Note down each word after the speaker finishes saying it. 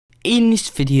In this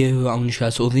video, I'm going to show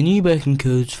you all the new working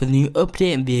codes for the new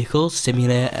update vehicle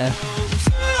simulator.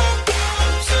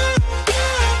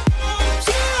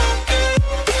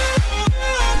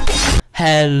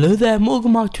 Hello there,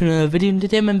 welcome back to another video. In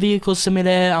today in vehicle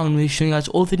simulator, I'm going to be showing you guys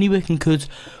all the new working codes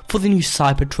for the new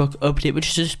CYBERTRUCK update, which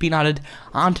has just been added.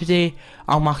 And today,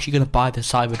 I'm actually going to buy the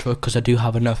CYBERTRUCK because I do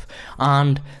have enough.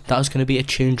 And that's going to be a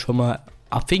change from I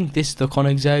think this is the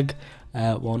Koenigsegg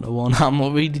 101. I'm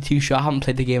not really too sure. I haven't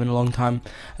played the game in a long time.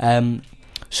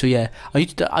 So yeah, I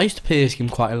used to play this game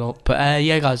quite a lot. But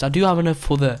yeah, guys, I do have enough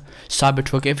for the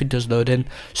CYBERTRUCK if it does load in.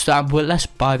 So let's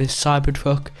buy this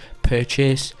CYBERTRUCK,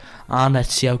 purchase, and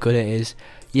let's see how good it is.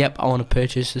 Yep, I want to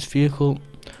purchase this vehicle.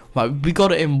 Right, we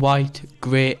got it in white,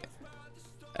 great.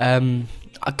 I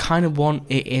kind of want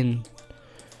it in,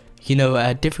 you know,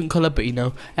 a different color, but you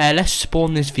know, let's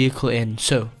spawn this vehicle in.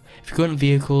 So if you go into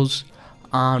vehicles,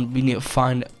 and we need to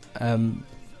find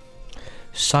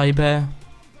Cyber.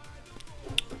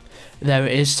 There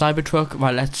it is, CYBERTRUCK.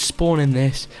 Right, let's spawn in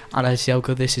this, and let's see how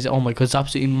good this is. Oh my god, it's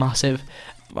absolutely massive.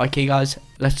 Okay, guys,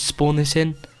 let's spawn this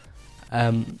in.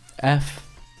 F,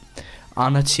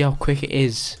 and let's see how quick it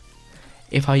is.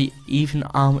 If I even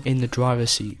am in the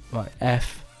driver's seat. Right,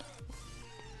 F.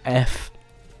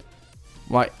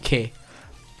 Right, okay.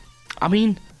 I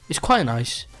mean, it's quite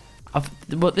nice.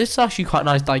 But this is actually quite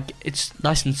nice. Like, it's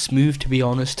nice and smooth, to be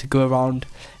honest, to go around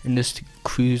and just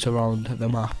cruise around the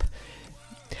map.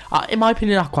 In my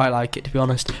opinion, I quite like it, to be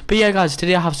honest. But yeah, guys,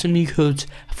 today I have some new codes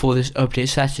for this update,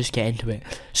 so let's just get into it.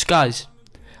 So guys,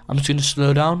 I'm just going to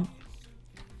slow down,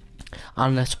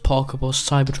 and let's park up our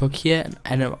CYBERTRUCK here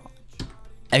and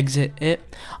exit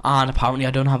it. And apparently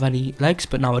I don't have any legs,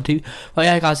 but now I do. But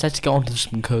yeah, guys, let's get on to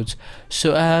some codes.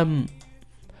 So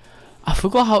I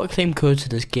forgot how to claim codes in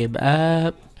this game.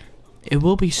 It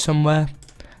will be somewhere.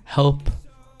 Help,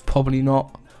 probably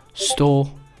not.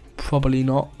 Store, probably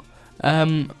not.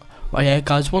 Right, yeah,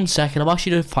 guys, 1 second. I'm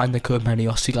actually going to find the code menu.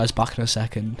 I'll see you guys back in a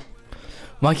second.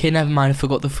 Okay, never mind. I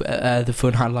forgot the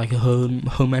phone had like a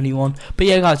home menu on. But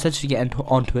yeah, guys, let's just get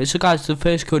onto it. So guys, the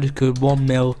first code is code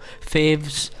 1mil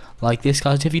faves, like this,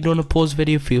 guys. If you don't want to pause the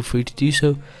video, feel free to do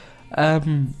so. I've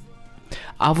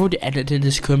already edited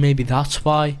this code. Maybe that's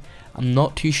why. I'm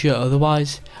not too sure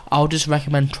otherwise. I'll just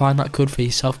recommend trying that code for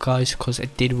yourself, guys, because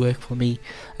it did work for me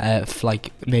for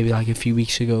maybe a few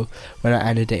weeks ago when I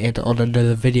edited it on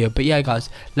another video. But yeah, guys,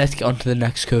 let's get on to the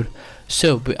next code.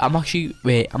 So but I'm actually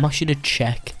gonna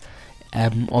check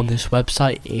on this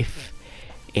website if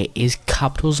it is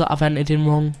capitals that I've entered in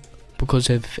wrong, because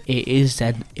if it is,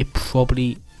 then it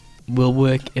probably will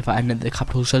work if I enter the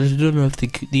capitals. So I don't know if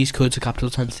these codes are capital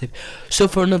sensitive, so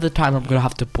for another time I'm gonna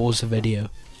have to pause the video.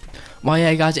 Well,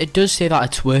 yeah, guys, it does say that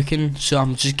it's working, so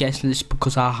I'm just guessing this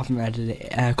because I haven't edited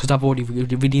it, because I've already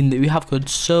redeemed it. We have code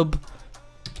subscribe,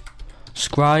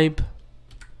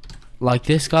 like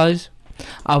this, guys.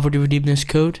 I've already redeemed this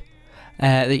code.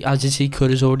 As you see,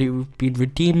 code has already been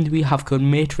redeemed. We have code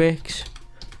matrix,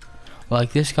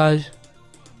 like this, guys.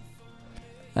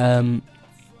 Code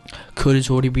has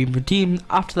already been redeemed.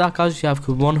 After that, guys, we have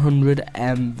code 100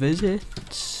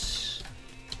 visits.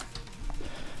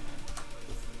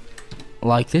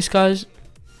 Like this, guys.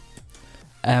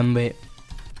 Wait.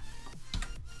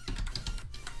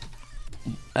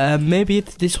 Maybe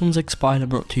this one's expired, I'm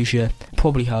not too sure.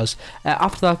 Probably has.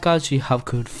 After that, guys, we have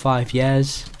code 5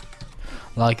 years.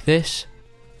 Like this.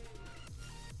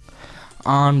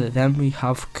 And then we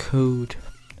have code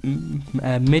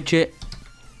midget.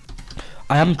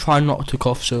 I am trying not to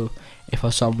cough, so if I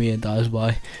sound weird, that is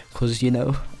why. Because, you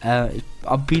know,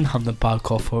 I've been having a bad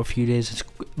cough for a few days. It's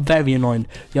very annoying.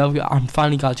 And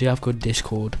finally, guys, you have good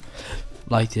Discord,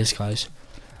 like this, guys.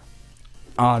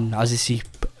 And as you see,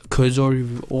 code's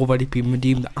already been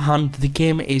redeemed, and the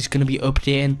game is going to be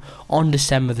updating on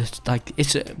December.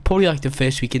 It's probably like the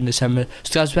first week in December.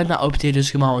 So guys, when that update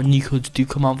does come out and new codes do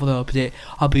come out for the update,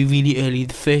 I'll be really early.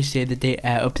 The first day the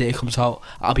update comes out,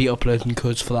 I'll be uploading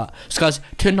codes for that. So guys,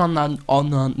 turn on that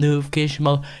notification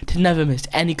bell to never miss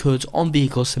any codes on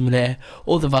Vehicle Simulator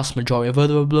or the vast majority of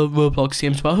other Roblox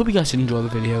games. But I hope you guys did enjoy the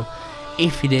video.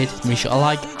 If you did, make sure to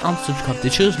like and subscribe to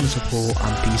show some support,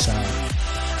 and peace out.